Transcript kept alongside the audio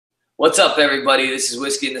What's up, everybody? This is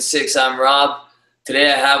Whiskey in the Six. I'm Rob.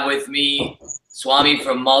 Today I have with me Swami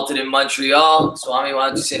from Malted in Montreal. Swami, why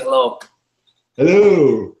don't you say hello?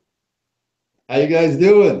 Hello. How you guys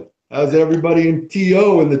doing? How's everybody in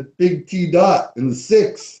TO and the big T dot in the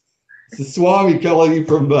six? This is Swami calling you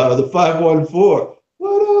from the 514.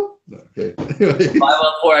 What up? Okay. 514,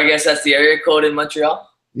 I guess that's the area code in Montreal?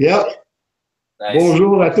 Yep. Nice.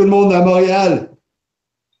 Bonjour à tout le monde à Montréal.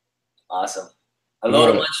 Awesome. Hello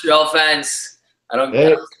to Montreal fans. I don't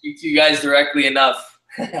speak to you guys directly enough.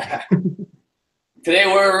 Today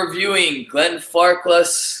we're reviewing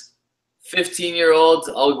Glenfarclas 15-year-old.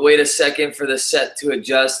 I'll wait a second for the set to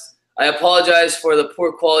adjust. I apologize for the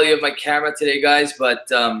poor quality of my camera today, guys, but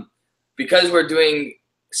because we're doing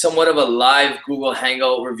somewhat of a live Google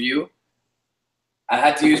Hangout review, I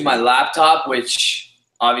had to use my laptop, which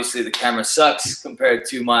obviously the camera sucks compared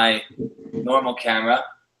to my normal camera.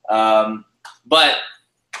 But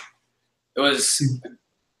it was,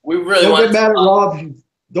 we really Don't wanted get mad at Rob.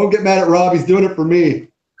 Don't get mad at Rob. He's doing it for me.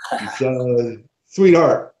 He's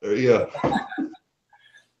sweetheart. There you go.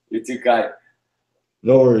 You're too kind.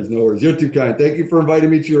 No worries, no worries. You're too kind. Thank you for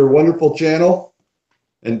inviting me to your wonderful channel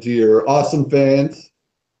and to your awesome fans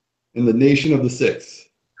in the nation of the six.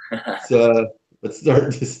 Let's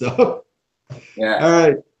start this stuff. Yeah. All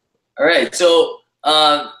right. All right. So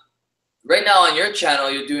right now on your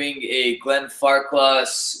channel, you're doing a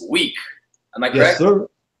Glenfarclas week. Am I correct? Yes, sir.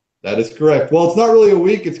 That is correct. Well, it's not really a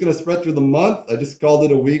week. It's going to spread through the month. I just called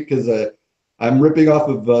it a week because I'm ripping off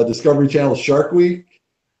of Discovery Channel's Shark Week,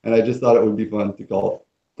 and I just thought it would be fun to call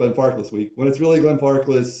it Glenfarclas Week when it's really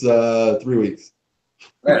Glenfarclas 3 weeks.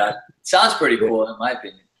 Right on. Sounds pretty cool, in my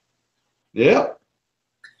opinion. Yeah.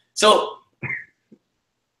 So,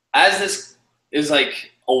 as this is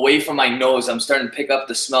like away from my nose, I'm starting to pick up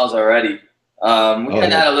the smells already. We kind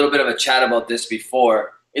of had a little bit of a chat about this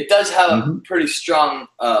before. It does have a pretty strong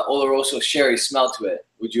Oloroso sherry smell to it.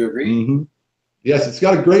 Would you agree? Yes, it's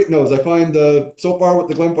got a great nose. I find so far with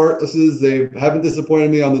the Glenfarclases, they haven't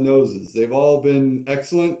disappointed me on the noses. They've all been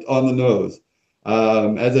excellent on the nose.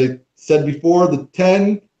 As I said before, the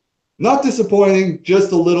 10, not disappointing,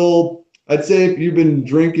 just a little. I'd say if you've been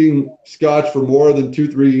drinking Scotch for more than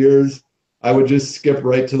 2-3 years, I would just skip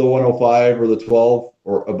right to the 105 or the 12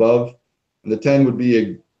 or above. And the 10 would be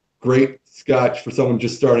a great Scotch for someone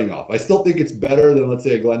just starting off. I still think it's better than, let's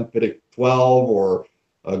say, a Glenfiddich 12 or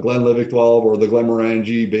a Glenlivet 12 or the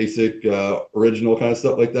Glenmorangie basic original kind of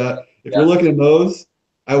stuff like that. If you're looking at those,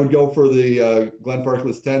 I would go for the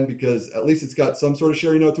Glenfarclas 10 because at least it's got some sort of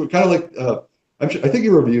sherry note to it. Kind of like, I think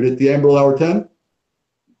you reviewed it, the Amber Hour 10.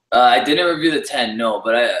 I didn't review the 10, no,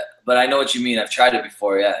 but I know what you mean. I've tried it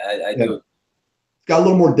before. Yeah, I do. It's got a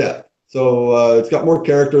little more depth. So it's got more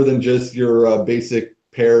character than just your basic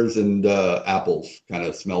pears and apples kind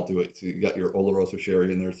of smell to it. So you got your Oloroso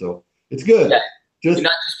sherry in there. So it's good. Yeah. You're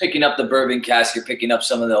not just picking up the bourbon cask, you're picking up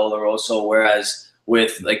some of the Oloroso, whereas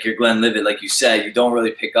with like your Glenlivet, like you said, you don't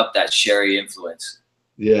really pick up that sherry influence.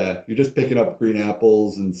 Yeah, you're just picking up green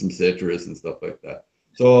apples and some citrus and stuff like that.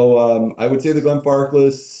 So I would say the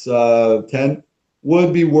Glenfarclas 10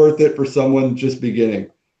 would be worth it for someone just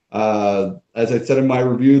beginning. As I said in my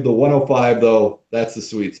review, the 105, though, that's the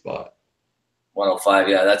sweet spot. 105,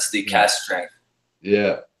 yeah, that's the cask strength.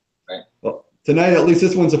 Yeah. Right. Well, tonight, at least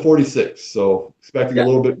this one's a 46, so expecting a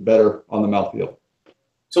little bit better on the mouthfeel.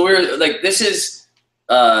 So we're like, this is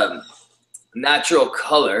natural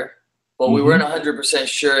color, but we weren't 100%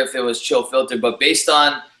 sure if it was chill filtered. But based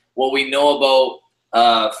on what we know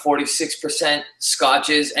about 46%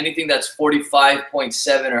 scotches, anything that's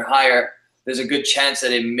 45.7 or higher, there's a good chance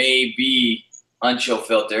that it may be unchill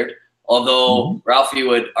filtered. Although Ralphie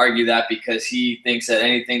would argue that because he thinks that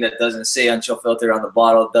anything that doesn't say unchill filtered on the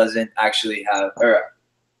bottle doesn't actually have, or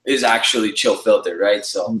is actually chill filtered, right?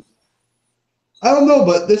 So I don't know,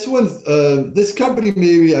 but this one's this company,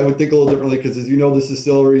 maybe I would think a little differently because, as you know, this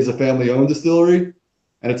distillery is a family-owned distillery,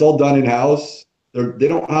 and it's all done in-house. They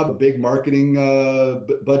don't have a big marketing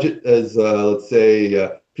budget as let's say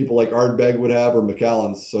people like Ardbeg would have or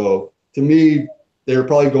Macallan's. So to me, they're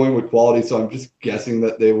probably going with quality. So I'm just guessing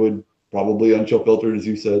that they would probably unchill filtered, as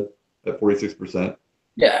you said, at 46%.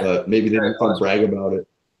 Yeah, but maybe they didn't brag about it.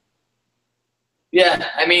 Yeah,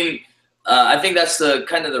 I mean, I think that's the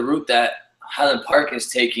kind of the route that Highland Park is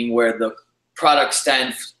taking, where the product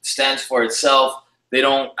stands for itself. They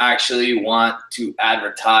don't actually want to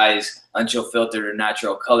advertise unchill filtered or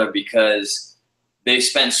natural color because they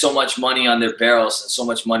spend so much money on their barrels and so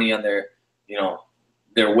much money on their,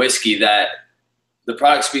 their whiskey that the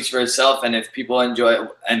product speaks for itself. And if people enjoy it,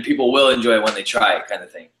 and people will enjoy it when they try it, kind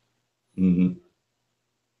of thing.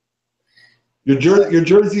 Your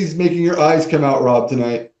jersey's making your eyes come out, Rob,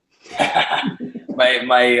 tonight.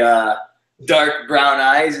 my dark brown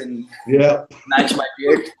eyes and match my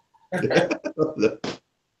beard.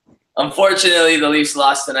 Unfortunately, the Leafs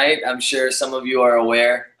lost tonight. I'm sure some of you are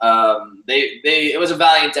aware. It was a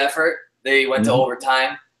valiant effort. They went to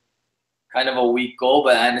overtime. Kind of a weak goal,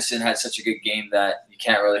 but Anderson had such a good game that you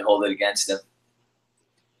can't really hold it against him.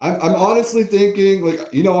 I'm honestly thinking,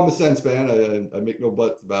 like, you know, I'm a Sens fan. I make no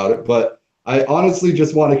buts about it, but I honestly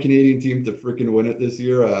just want a Canadian team to freaking win it this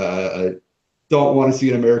year. I don't want to see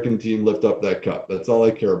an American team lift up that cup. That's all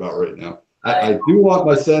I care about right now. I do want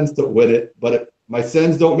my Sens to win it, but if my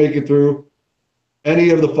Sens don't make it through, any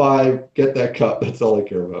of the 5 get that cup. That's all I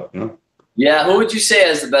care about, you know? Yeah, who would you say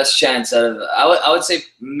has the best chance out of? I would say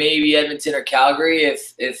maybe Edmonton or Calgary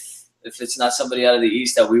if it's not somebody out of the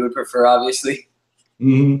East that we would prefer, obviously.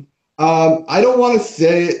 I don't want to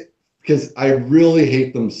say it because I really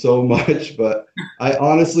hate them so much, but I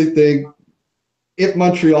honestly think if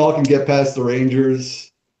Montreal can get past the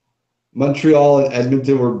Rangers, Montreal and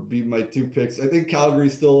Edmonton would be my 2 picks. I think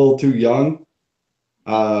Calgary's still a little too young.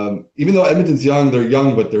 Even though Edmonton's young, they're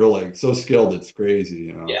young, but they're like so skilled, it's crazy,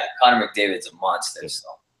 you know. Yeah, Connor McDavid's a monster. So,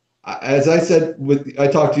 as I said, I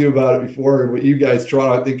talked to you about it before. With you guys,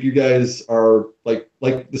 Toronto, I think you guys are like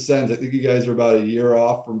the Sens. I think you guys are about a year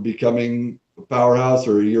off from becoming a powerhouse,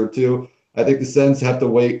 or a year or 2. I think the Sens have to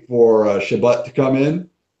wait for Shabbat to come in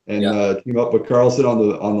and team up with Carlson on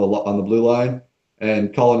the blue line,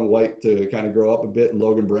 and Colin White to kind of grow up a bit, and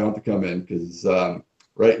Logan Brown to come in, because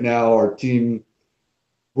right now our team,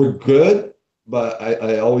 we're good, but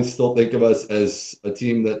I always still think of us as a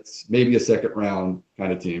team that's maybe a second round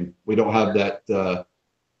kind of team. We don't have that,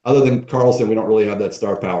 other than Carlson, we don't really have that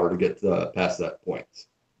star power to get past that point.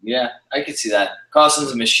 Yeah, I can see that.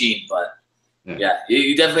 Carlson's a machine, but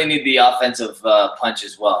you definitely need the offensive punch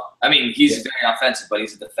as well. I mean, he's very offensive, but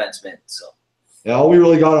he's a defenseman. So all we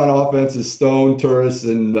really got on offense is Stone, Turris,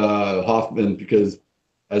 and Hoffman, because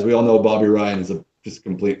as we all know, Bobby Ryan is just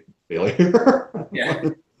complete failure.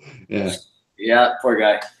 Yeah, poor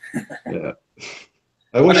guy.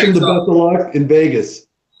 I wish him the best of luck in Vegas,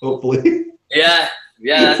 hopefully.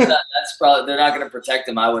 That's probably, they're not going to protect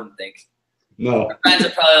him, I wouldn't think. No. The fans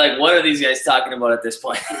are probably like, what are these guys talking about at this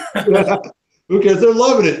point? Who cares? They're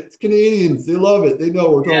loving it. It's Canadians. They love it. They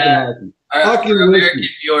know we're talking hockey. Our American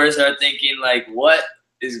viewers are thinking, like, what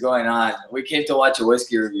is going on? We came to watch a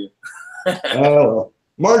whiskey review. Oh,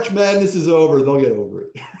 March Madness is over. They'll get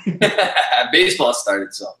over it. Baseball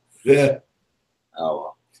started, so. Yeah. Oh,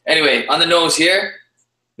 well. Anyway, on the nose here.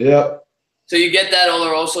 Yep. So you get that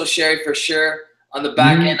Oloroso sherry for sure. On the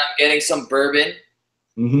back end, I'm getting some bourbon.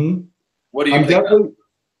 What do you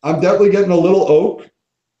I'm definitely getting a little oak,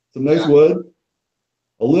 some nice wood,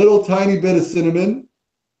 a little tiny bit of cinnamon.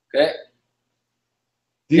 Okay.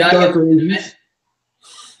 Deep dark ranges.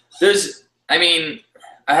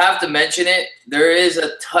 I have to mention it. There is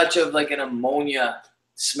a touch of like an ammonia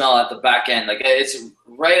smell at the back end. Like, it's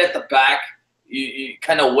right at the back. You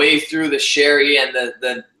kind of wave through the sherry and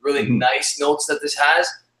the really nice notes that this has.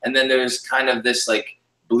 And then there's kind of this like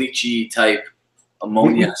bleachy type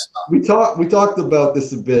ammonia smell. We talked about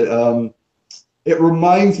this a bit. It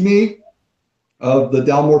reminds me of the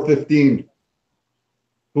Dalmore 15,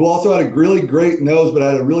 who also had a really great nose, but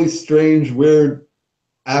had a really strange, weird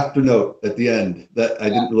afternote at the end that I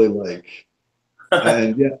didn't really like.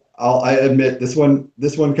 And I admit this one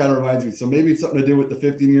kind of reminds me. So maybe it's something to do with the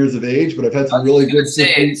 15 years of age, but I've had some really good.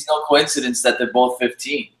 It's no coincidence that they're both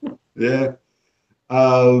 15. Yeah.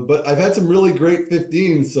 But I've had some really great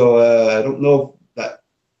 15s, so I don't know if that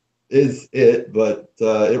is it, but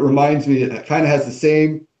it reminds me, it kind of has the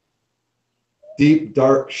same deep,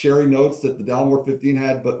 dark sherry notes that the Dalmore 15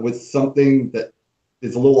 had, but with something that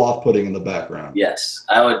is a little off-putting in the background. Yes,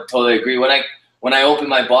 I would totally agree. When I opened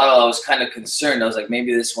my bottle, I was kind of concerned. I was like,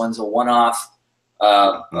 maybe this one's a one-off.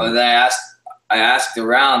 And then I asked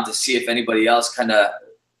around to see if anybody else kind of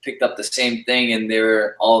picked up the same thing, and they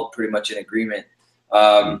were all pretty much in agreement.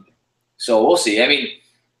 So we'll see. I mean,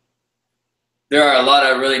 there are a lot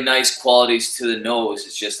of really nice qualities to the nose.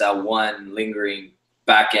 It's just that one lingering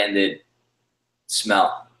back-ended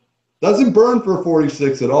smell. Doesn't burn for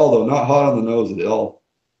 46 at all, though. Not hot on the nose at all.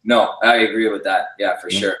 No, I agree with that. Yeah, for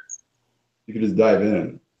sure. You could just dive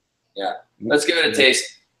in. Yeah. Let's give it a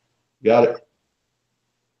taste. Got it.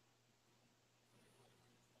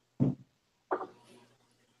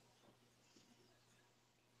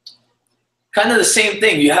 Kind of the same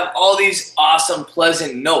thing. You have all these awesome,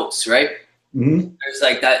 pleasant notes, right? There's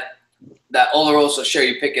like that Oloroso sherry.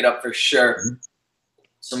 You pick it up for sure.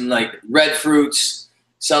 Some like red fruits,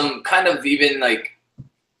 some kind of even like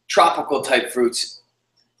tropical type fruits.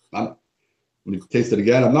 Let me taste it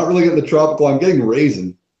again. I'm not really getting the tropical. I'm getting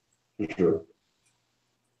raisin for sure.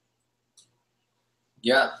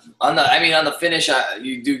 Yeah, on the finish,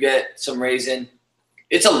 you do get some raisin.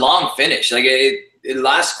 It's a long finish. Like it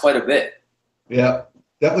lasts quite a bit. Yeah,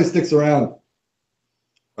 definitely sticks around.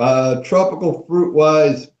 Tropical fruit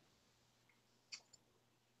wise,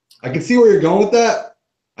 I can see where you're going with that.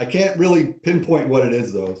 I can't really pinpoint what it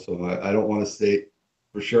is though, so I don't want to state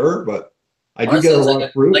for sure, but I do get a lot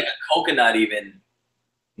of fruit. Like a coconut even.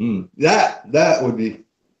 That would be.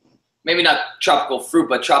 Maybe not tropical fruit,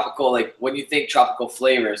 but tropical, like when you think tropical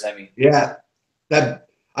flavors, I mean. Yeah, but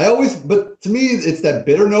to me, it's that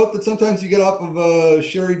bitter note that sometimes you get off of a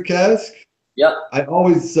sherry cask. Yep. I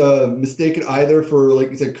always mistake it either for, like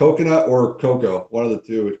you said, coconut or cocoa. One of the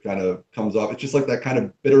two, it kind of comes off. It's just like that kind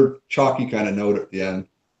of bitter, chalky kind of note at the end.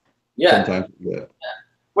 Yeah. Sometimes, yeah.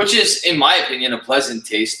 Which is, in my opinion, a pleasant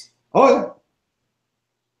taste. Oh, yeah.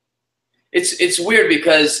 It's weird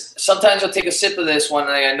because sometimes I'll take a sip of this one,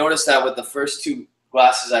 and I noticed that with the first 2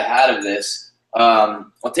 glasses I had of this.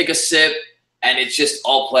 I'll take a sip, and it's just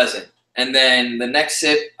all pleasant. And then the next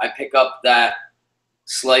sip, I pick up that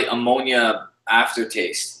slight ammonia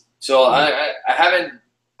aftertaste. So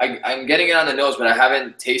I'm getting it on the nose, but I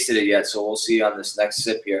haven't tasted it yet. So we'll see on this next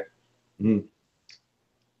sip here. Mm.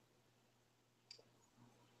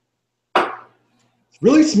 It's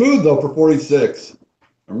really smooth though for 46.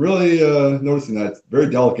 I'm really noticing that. It's very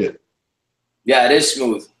delicate. Yeah, it is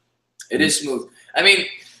smooth. It is smooth. I mean,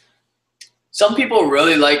 some people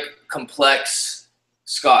really like complex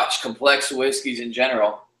scotch, complex whiskeys in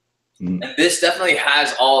general. And this definitely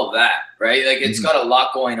has all of that, right? Like it's got a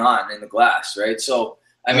lot going on in the glass, right? So,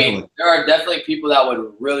 I mean, there are definitely people that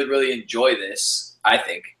would really, really enjoy this, I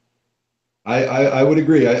think. I would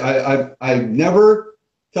agree. I never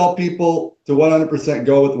tell people to 100%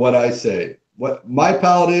 go with what I say. What my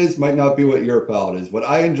palate is might not be what your palate is. What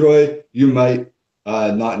I enjoy, you might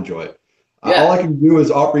not enjoy. Yeah. All I can do is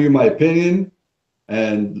offer you my opinion,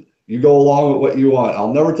 and you go along with what you want.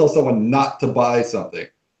 I'll never tell someone not to buy something.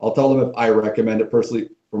 I'll tell them if I recommend it personally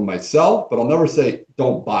for myself, but I'll never say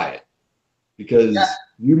don't buy it because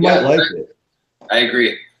you might like it. I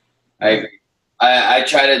agree. I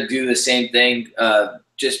try to do the same thing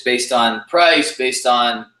just based on price, based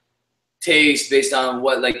on taste, based on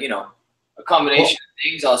what, like, you know, a combination of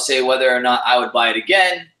things. I'll say whether or not I would buy it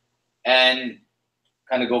again and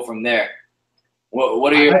kind of go from there.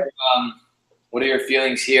 What are your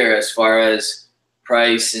feelings here as far as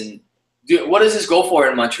price and what does this go for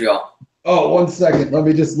in Montreal? Oh, 1 second. Let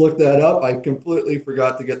me just look that up. I completely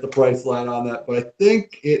forgot to get the price line on that, but I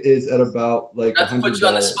think it is at about like not to put you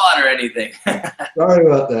on the spot or anything. Sorry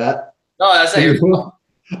about that. No, that's not your fault.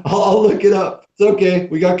 I'll look it up. It's okay.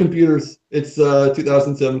 We got computers. It's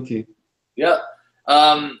 2017. Yeah.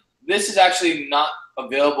 This is actually not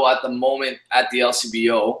available at the moment at the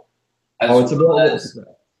LCBO. It's available.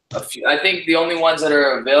 I think the only ones that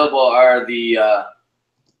are available are the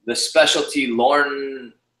specialty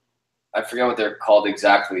Lorne. I forget what they're called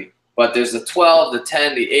exactly, but there's the 12, the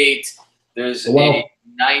 10, the 8. There's a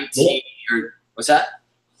 19. Or what's that?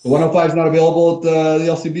 The 105 is not available at the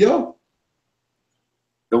LCBO.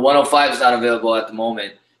 The 105 is not available at the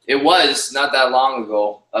moment. It was not that long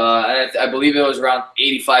ago. I believe it was around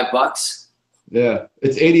 $85. Yeah,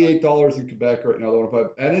 it's $88 in Quebec right now, the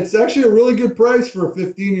 105, and it's actually a really good price for a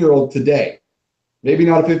 15-year-old today. Maybe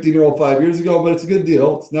not a 15-year-old 5 years ago, but it's a good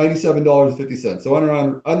deal. It's $97.50, so under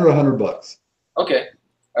 $100. Okay,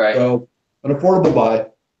 all right. So an affordable buy.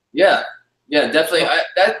 Yeah, definitely.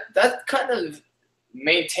 That kind of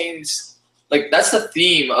maintains, like, that's the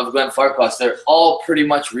theme of Glenfarclas. They're all pretty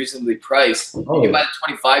much reasonably priced. You can buy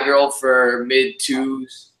a 25-year-old for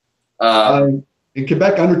mid-2s. In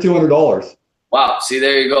Quebec, under $200. Wow. See,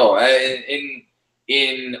 there you go.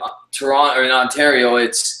 In Toronto or in Ontario,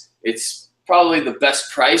 it's probably the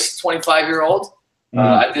best priced 25-year-old.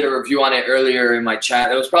 I did a review on it earlier in my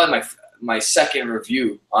channel. It was probably my second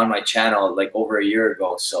review on my channel, like over a year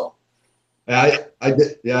ago. So I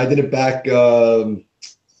did it back.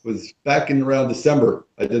 Was back in around December.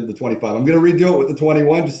 I did the 25. I'm going to redo it with the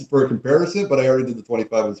 21 just for a comparison, but I already did the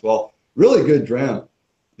 25 as well. Really good dram.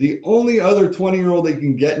 The only other 20-year-old that you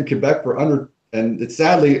can get in Quebec for under, and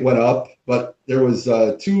sadly it went up, but there was 2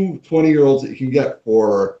 20-year-olds that you can get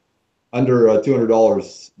for under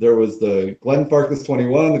 $200. There was the Glenfarclas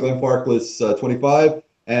 21, the Glenfarclas 25,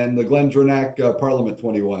 and the Glendronach Parliament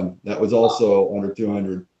 21. That was also under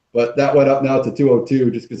 200, but that went up now to 202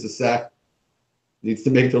 just because the SAC needs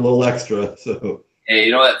to make a little extra. So hey,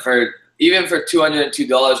 you know what? Even for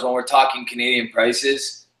 $202, when we're talking Canadian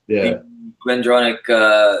prices, yeah,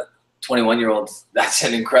 Glendronach 21-year-old. That's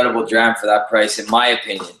an incredible dram for that price, in my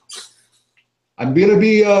opinion. I'm going to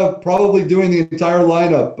be probably doing the entire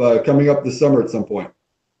lineup coming up this summer at some point.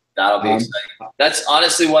 That'll be exciting. That's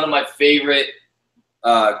honestly one of my favorite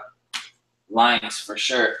lines for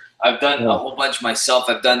sure. I've done a whole bunch myself.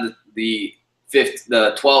 I've done the 12,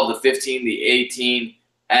 the 15, the 18,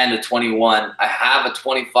 and the 21. I have a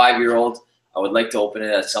 25-year-old. I would like to open it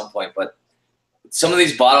at some point, but some of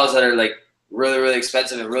these bottles that are like really, really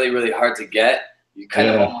expensive and really, really hard to get, you kind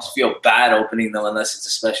of almost feel bad opening them unless it's a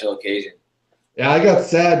special occasion. Yeah, I got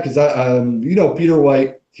sad because you know, Peter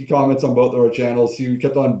White, he comments on both of our channels. He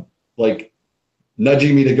kept on like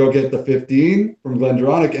nudging me to go get the 15 from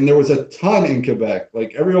Glendronach, and there was a ton in Quebec.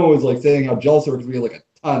 Like everyone was like saying how jealous they were because we had like a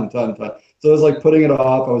ton. So I was like putting it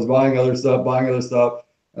off. I was buying other stuff.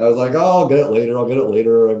 And I was like, oh, I'll get it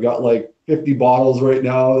later. I've got like 50 bottles right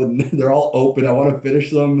now, and they're all open. I want to finish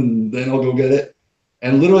them, and then I'll go get it.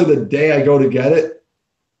 And literally the day I go to get it,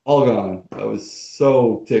 all gone. I was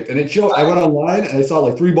so ticked. And it showed, I went online and I saw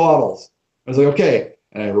like 3 bottles. I was like, okay.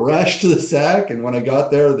 And I rushed to the sack, and when I got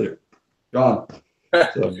there, they're gone.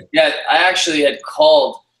 So. Yeah, I actually had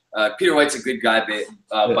called. Peter White's a good guy, by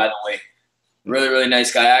the way. Really, really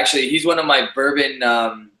nice guy. Actually, he's one of my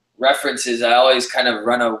bourbon references. I always kind of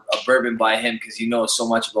run a bourbon by him because he knows so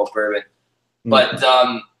much about bourbon. But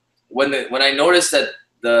when I noticed that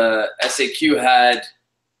the SAQ had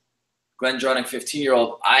Glendronach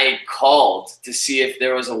 15-year-old, I called to see if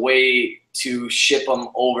there was a way to ship them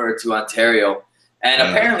over to Ontario. And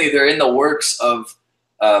apparently they're in the works of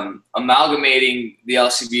amalgamating the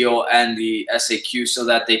LCBO and the SAQ so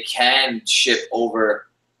that they can ship over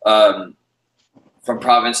from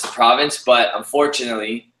province to province. But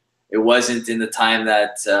unfortunately, it wasn't in the time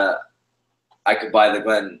that I could buy the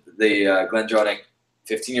Glendronach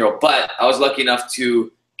 15-year-old. But I was lucky enough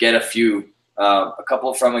to get a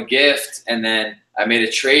couple from a gift, and then I made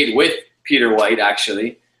a trade with Peter White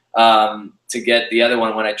actually to get the other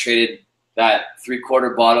one when I traded that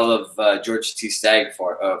 3/4 bottle of George T. Stagg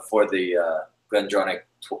for the Glendronach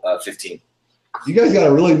 15. You guys got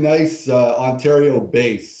a really nice Ontario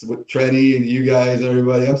base with Trenny and you guys,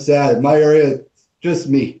 everybody. I'm sad. In my area, it's just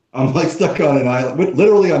me. I'm like stuck on an island.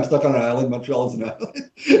 Literally, I'm stuck on an island. Montreal is an island.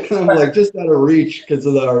 And I'm like just out of reach because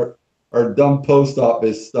of our dumb post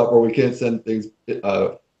office stuff where we can't send things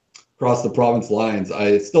across the province lines.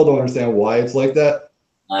 I still don't understand why it's like that.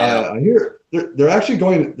 I hear they're actually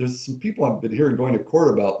going. There's some people I've been hearing going to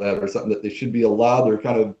court about that or something, that they should be allowed. They're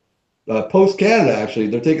kind of post Canada actually.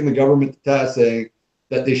 They're taking the government to task, saying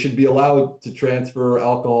that they should be allowed to transfer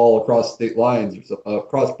alcohol across state lines or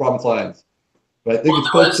across province lines. But I think it's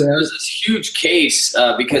post Canada. There was this huge case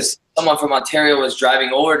because someone from Ontario was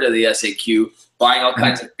driving over to the SAQ, buying all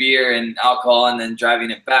kinds of beer and alcohol, and then driving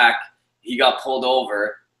it back. He got pulled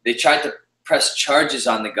over. They tried to press charges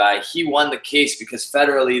on the guy. He won the case because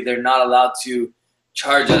federally they're not allowed to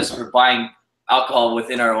charge us for buying alcohol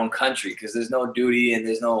within our own country because there's no duty and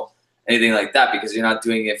there's no anything like that because you're not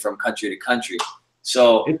doing it from country to country.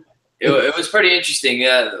 So it was pretty interesting.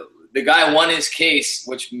 Yeah, the guy won his case,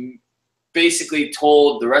 which basically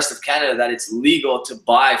told the rest of Canada that it's legal to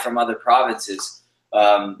buy from other provinces.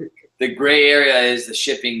 The gray area is the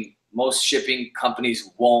shipping. Most shipping companies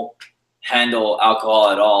won't handle alcohol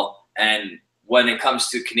at all. And when it comes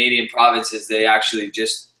to Canadian provinces, they actually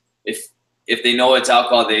just, if they know it's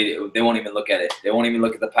alcohol, they won't even look at it. They won't even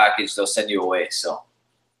look at the package. They'll send you away. So.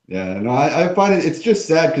 Yeah, no, I find it's just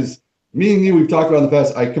sad because me and you, we've talked about in the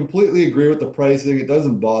past. I completely agree with the pricing. It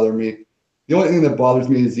doesn't bother me. The only thing that bothers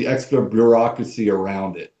me is the extra bureaucracy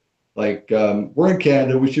around it. Like, we're in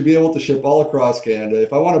Canada. We should be able to ship all across Canada.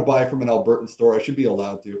 If I want to buy from an Albertan store, I should be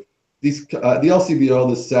allowed to. These the LCBO,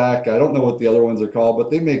 the SAC, I don't know what the other ones are called, but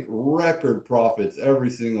they make record profits every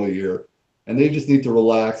single year. And they just need to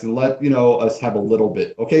relax and let, us have a little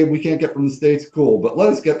bit. Okay, we can't get from the States, cool, but let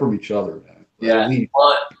us get from each other, man. Yeah,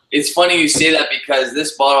 well, it's funny you say that because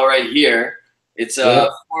this bottle right here, it's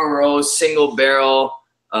a 4-row single barrel,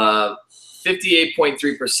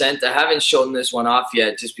 58.3%. I haven't shown this one off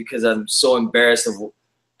yet just because I'm so embarrassed of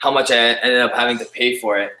how much I ended up having to pay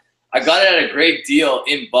for it. I got it at a great deal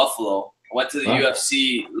in Buffalo. I went to the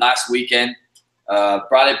UFC last weekend,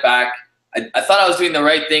 brought it back. I thought I was doing the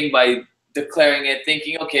right thing by declaring it,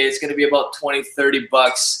 thinking, okay, it's going to be about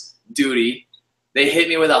 $20-30 duty. They hit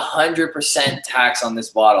me with 100% tax on this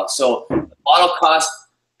bottle. So the bottle cost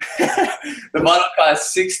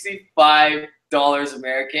 $65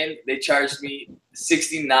 American. They charged me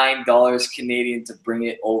 $69 Canadian to bring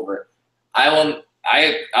it over. I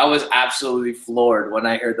was absolutely floored when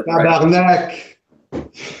I heard the price.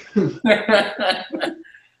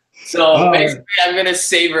 So basically, I'm gonna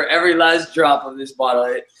savor every last drop of this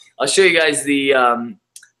bottle. I'll show you guys the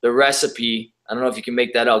recipe. I don't know if you can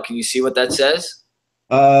make that out. Can you see what that says?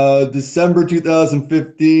 December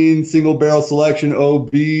 2015, single barrel selection,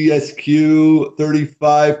 OBSQ,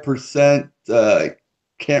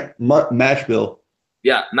 35%, mash bill.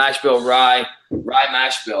 Yeah, mash bill rye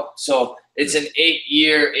mash bill. So it's an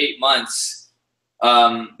 8-year, 8 months.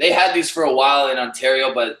 They had these for a while in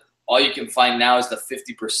Ontario, but all you can find now is the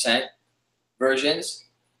 50% versions.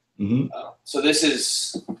 Mm-hmm. So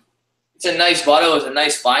it's a nice bottle. It was a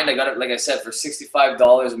nice find. I got it, like I said, for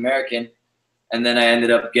 $65 American. And then I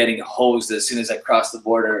ended up getting hosed as soon as I crossed the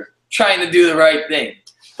border, trying to do the right thing.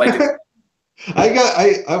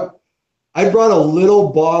 I brought a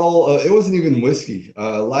little bottle. It wasn't even whiskey.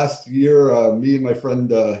 Last year, me and my friend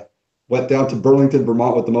went down to Burlington,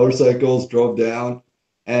 Vermont with the motorcycles, drove down,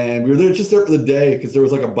 and we were there just there for the day because there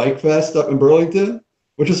was like a bike fest up in Burlington,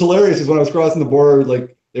 which was hilarious because when I was crossing the border,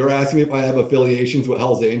 like they were asking me if I have affiliations with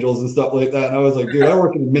Hell's Angels and stuff like that. And I was like, dude, I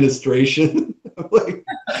work in administration. Like,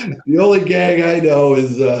 the only gang I know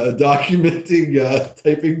is documenting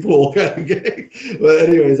typing pool kind of gang. But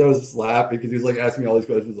anyways, I was just laughing because he was like asking me all these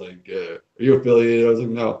questions like, are you affiliated? I was like,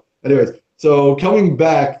 no. Anyways, so coming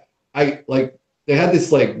back, they had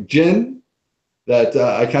this like gin that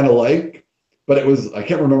I kind of like, but I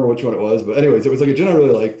can't remember which one it was. But anyways, it was like a gin I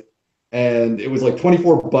really liked. And it was like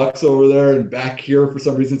 $24 over there, and back here for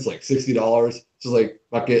some reason it's like $60. So like,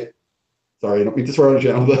 fuck it. Sorry, I don't mean to swear on the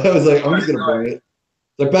channel, but I was like, I'm just gonna bring it.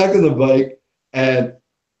 So I backed on the bike, and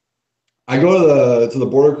I go to the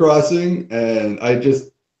border crossing, and I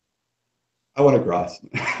want to cross. You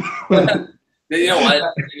know what?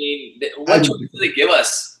 I mean, what choice do they give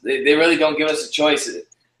us? They really don't give us a choice.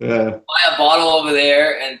 Yeah. Buy a bottle over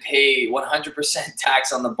there and pay 100%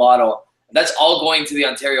 tax on the bottle. That's all going to the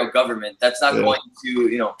Ontario government. That's not going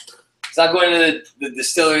to, it's not going to the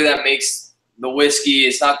distillery that makes the whiskey.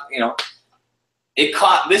 It's not, it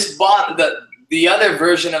cost this the other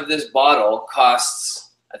version of this bottle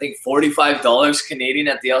costs, I think, $45 Canadian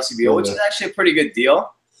at the LCBO, which is actually a pretty good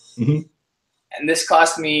deal. Mm-hmm. And this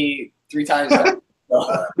cost me 3 times that.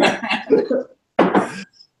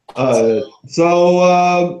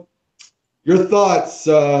 Your thoughts,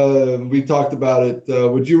 we talked about it.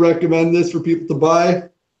 Would you recommend this for people to buy?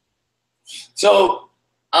 So,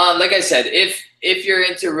 like I said, if you're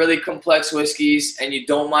into really complex whiskeys and you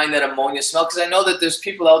don't mind that ammonia smell, because I know that there's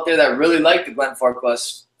people out there that really like the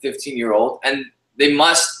Glenfarclas 15-year-old, and they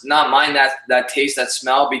must not mind that taste, that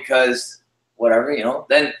smell, because whatever,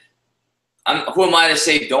 then who am I to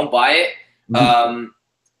say don't buy it? Mm-hmm.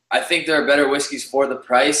 I think there are better whiskeys for the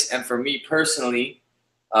price, and for me personally,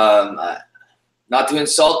 not to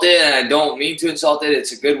insult it, and I don't mean to insult it.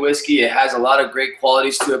 It's a good whiskey. It has a lot of great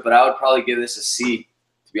qualities to it, but I would probably give this a C,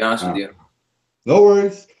 to be honest with you. No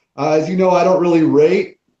worries. As you know, I don't really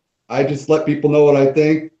rate. I just let people know what I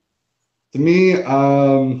think. To me,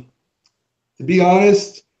 to be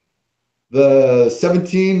honest, the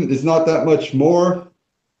 17 is not that much more,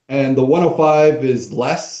 and the 105 is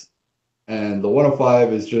less, and the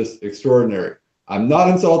 105 is just extraordinary. I'm not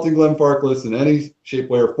insulting Glenfarclas in any shape,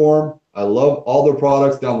 way, or form. I love all their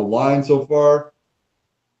products down the line so far.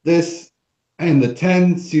 This and the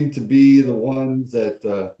 10 seem to be the ones that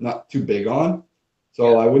not too big on.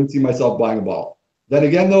 So I wouldn't see myself buying a bottle. Then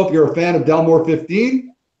again, though, if you're a fan of Dalmore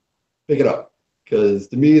 15, pick it up. Because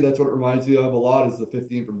to me, that's what it reminds me of a lot, is the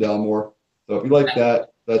 15 from Dalmore. So if you like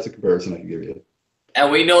that, that's a comparison I can give you.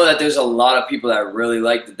 And we know that there's a lot of people that really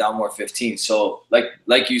like the Dalmore 15. So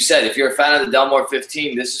like you said, if you're a fan of the Dalmore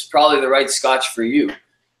 15, this is probably the right scotch for you.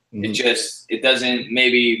 Mm-hmm. It doesn't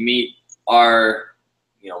maybe meet our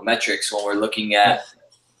metrics when we're looking at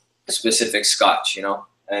a specific scotch,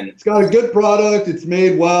 And it's got a good product. It's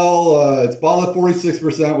made well. It's bottled at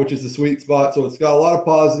 46%, which is the sweet spot. So it's got a lot of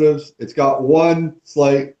positives. It's got one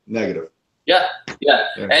slight negative. Yeah.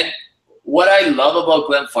 And what I love about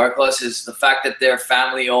Glenfarclas is the fact that they're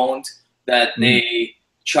family owned, that they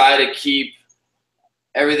try to keep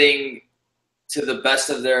everything to the best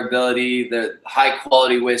of their ability, the high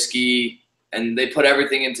quality whiskey, and they put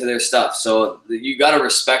everything into their stuff. So you got to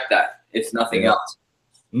respect that, if nothing else.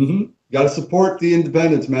 Mm-hmm. Got to support the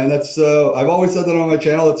independents, man. That's I've always said that on my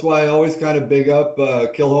channel. That's why I always kind of big up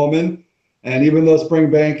Kilhoman. And even though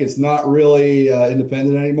Springbank is not really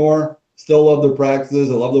independent anymore, still love their practices.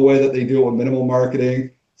 I love the way that they do it with minimal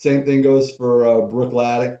marketing. Same thing goes for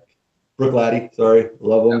Brookladdy. Sorry,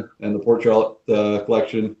 love them. And the Port Charlotte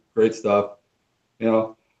collection, great stuff. And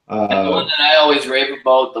the one that I always rave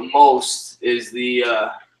about the most is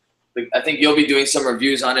I think you'll be doing some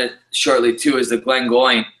reviews on it shortly too, is the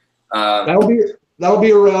Glengoyne. That'll that'll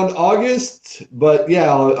be around August. But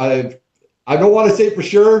yeah, I don't want to say for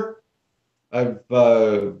sure. I've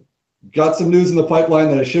got some news in the pipeline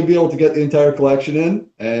that I should be able to get the entire collection in,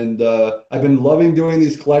 and I've been loving doing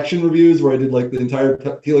these collection reviews where I did like the entire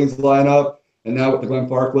Teelings lineup, and now with the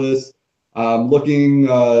Glenfarclas. I'm looking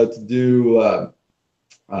to do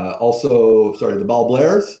also, sorry, the Ball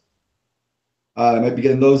Blairs. I might be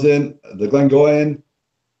getting those in, the Glengoyne,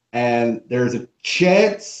 and there's a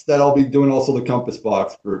chance that I'll be doing also the Compass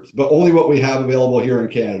Box groups, but only what we have available here in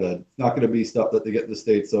Canada. It's not going to be stuff that they get in the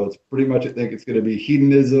States, so it's pretty much, I think it's going to be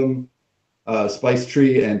Hedonism, Spice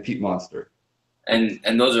Tree, and Peat Monster. And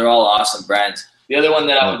those are all awesome brands. The other one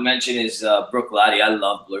that I would mention is Brook Laddie. I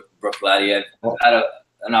love Brook Laddie. I've had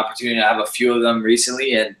an opportunity to have a few of them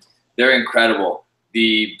recently, and they're incredible.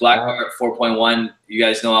 The Black Art 4.1, you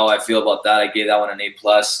guys know how I feel about that. I gave that one an A+.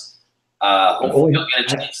 Hopefully I'll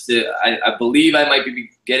get a chance to, I believe I might be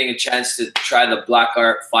getting a chance to try the Black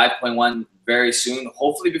Art 5.1 very soon,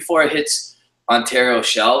 hopefully before it hits Ontario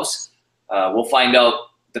shelves. We'll find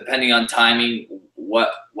out, depending on timing,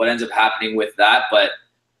 what ends up happening with that, but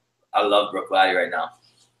I love Brook Laddie right now.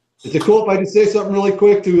 Is it cool if I just say something really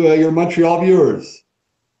quick to your Montreal viewers?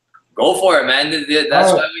 Go for it, man.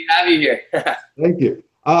 That's why we have you here. Thank you.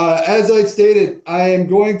 As I stated, I am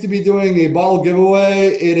going to be doing a bottle giveaway.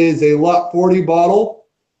 It is a Lot 40 bottle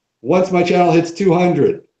once my channel hits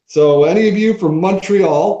 200. So any of you from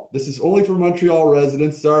Montreal, this is only for Montreal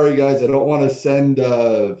residents. Sorry, guys, I don't want to send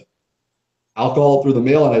alcohol through the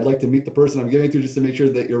mail, and I'd like to meet the person I'm giving to just to make sure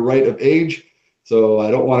that you're right of age. So I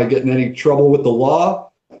don't want to get in any trouble with the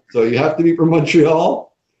law. So you have to be from Montreal.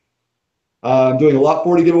 I'm doing a Lot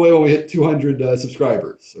 40 giveaway when we hit 200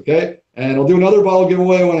 subscribers, okay? And I'll do another bottle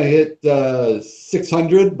giveaway when I hit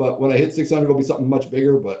 600, but when I hit 600, it'll be something much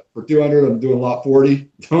bigger. But for 200, I'm doing Lot 40.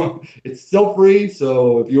 It's still free,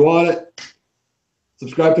 so if you want it,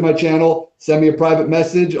 subscribe to my channel. Send me a private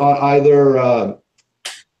message on either,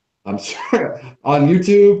 I'm sorry, on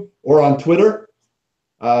YouTube or on Twitter.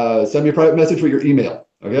 Send me a private message with your email,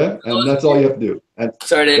 okay? And that's all you have to do. And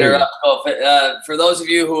sorry to interrupt. For those of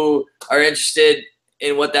you who are interested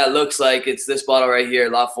in what that looks like, it's this bottle right here,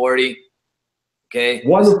 Lot 40. Okay.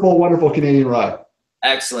 Wonderful, wonderful Canadian rye.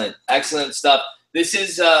 Excellent, excellent stuff. This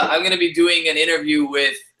is, I'm going to be doing an interview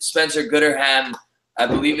with Spencer Gooderham. I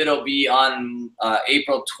believe it'll be on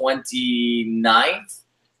April 29th.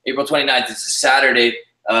 April 29th, it's a Saturday.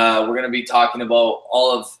 We're going to be talking about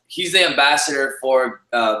he's the ambassador for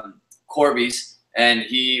Corby's, and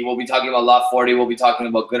he will be talking about Lot 40. We'll be talking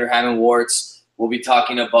about Gooderham and Warts. We'll be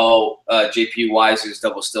talking about JP Weiser's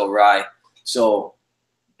Double Still Rye. So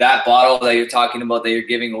that bottle that you're talking about that you're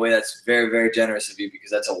giving away, that's very, very generous of you because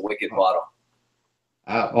that's a wicked bottle.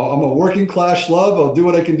 I'm a working class schlub. I'll do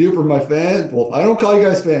what I can do for my fans. Well, I don't call you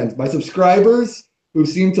guys fans. My subscribers who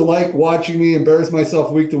seem to like watching me embarrass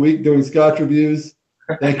myself week to week doing Scotch reviews.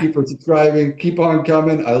 Thank you for subscribing. Keep on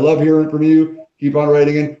coming. I love hearing from you. Keep on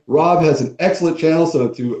writing in. Rob has an excellent channel, so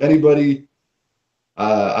to anybody,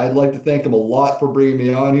 I'd like to thank him a lot for bringing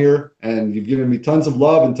me on here, and you've given me tons of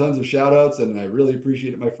love and tons of shout outs, and I really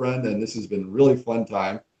appreciate it, my friend, and this has been a really fun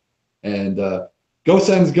time. And Go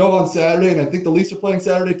Sens Go on Saturday, and I think the Leafs are playing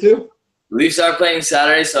Saturday too. The Leafs are playing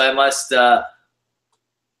Saturday, so I must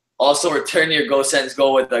also return your Go Sens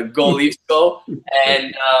Go with a Go Leafs Go.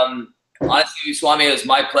 And honestly, Swami, it was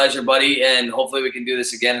my pleasure, buddy, and hopefully we can do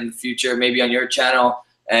this again in the future, maybe on your channel.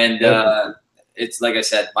 And it's, like I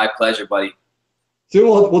said, my pleasure, buddy. Soon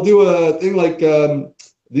we'll do a thing like,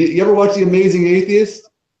 you ever watch The Amazing Atheist?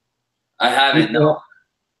 I haven't, no.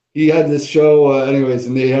 He had this show, anyways,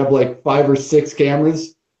 and they have like 5 or 6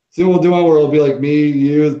 cameras. Soon we'll do one where it'll be like me,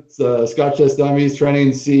 you, Scotch Test Dummies,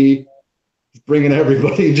 Training C, bringing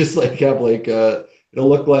everybody, just like have like, it'll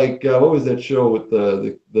look like, what was that show with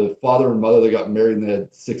the father and mother that got married and they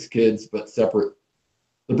had 6 kids, but separate?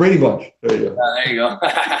 The Brady Bunch. There you go. There you go.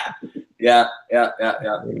 Yeah.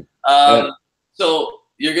 So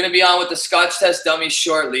you're going to be on with the Scotch Test Dummies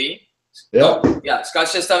shortly. Yeah. Yeah,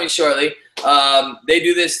 Scotch Test Dummies shortly. They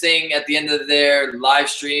do this thing at the end of their live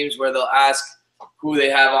streams where they'll ask who they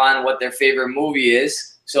have on, what their favorite movie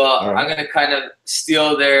is. So I'm going to kind of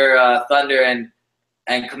steal their thunder and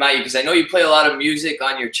come at you because I know you play a lot of music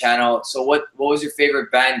on your channel. So what was your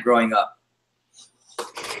favorite band growing up?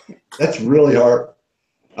 That's really hard.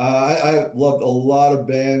 I loved a lot of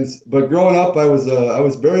bands, but growing up, I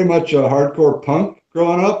was very much a hardcore punk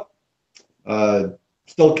growing up.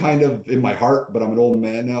 Still kind of in my heart, but I'm an old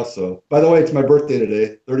man now. So, by the way, it's my birthday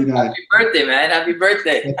today, 39. Happy birthday, man! Happy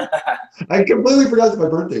birthday! I completely forgot it's my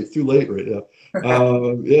birthday. It's too late right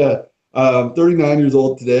now. Yeah, I'm 39 years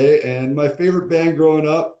old today, and my favorite band growing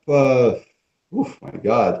up, Oof, my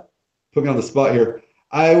God, put me on the spot here.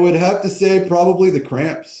 I would have to say probably the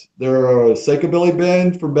Cramps. They're a psychobilly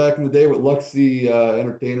band from back in the day with Lux, the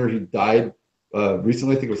entertainer. He died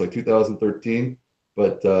recently. I think it was like 2013.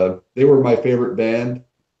 But they were my favorite band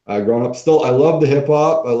growing up. Still, I love the hip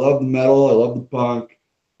hop. I love the metal. I love the punk.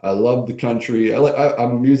 I love the country. I'm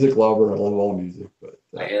a music lover. I love all music. But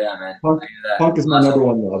I hear that, man. punk, I hear that. punk is my number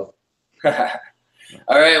one love.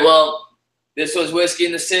 All right, well, this was Whiskey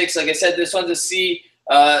in the Six. Like I said, this one's a C.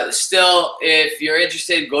 Still, if you're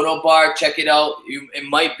interested, go to a bar, check it out. It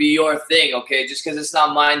might be your thing, okay? Just because it's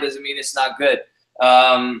not mine doesn't mean it's not good.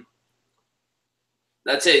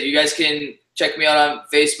 That's it. You guys can check me out on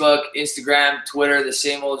Facebook, Instagram, Twitter, the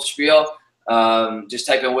same old spiel. Just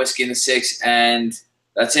type in Whiskey in the Six, and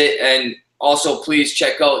that's it. And also, please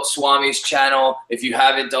check out Swami's channel if you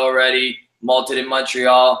haven't already. Malted in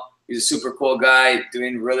Montreal. He's a super cool guy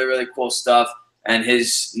doing really, really cool stuff. And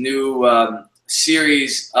his new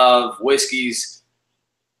series of whiskeys,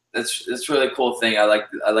 that's a really cool thing. I like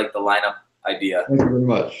the lineup idea. Thank you very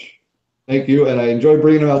much. Thank you, and I enjoy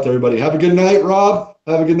bringing them out to everybody. Have a good night, Rob.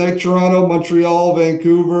 Have a good night, Toronto, Montreal,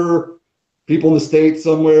 Vancouver, people in the States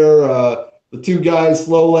somewhere. The two guys,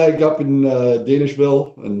 slow leg up in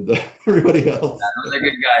Danishville, and everybody else. Yeah, those are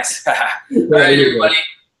good guys. All right, everybody.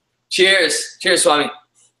 Cheers. Cheers, Swami.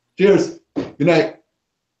 Cheers. Good night.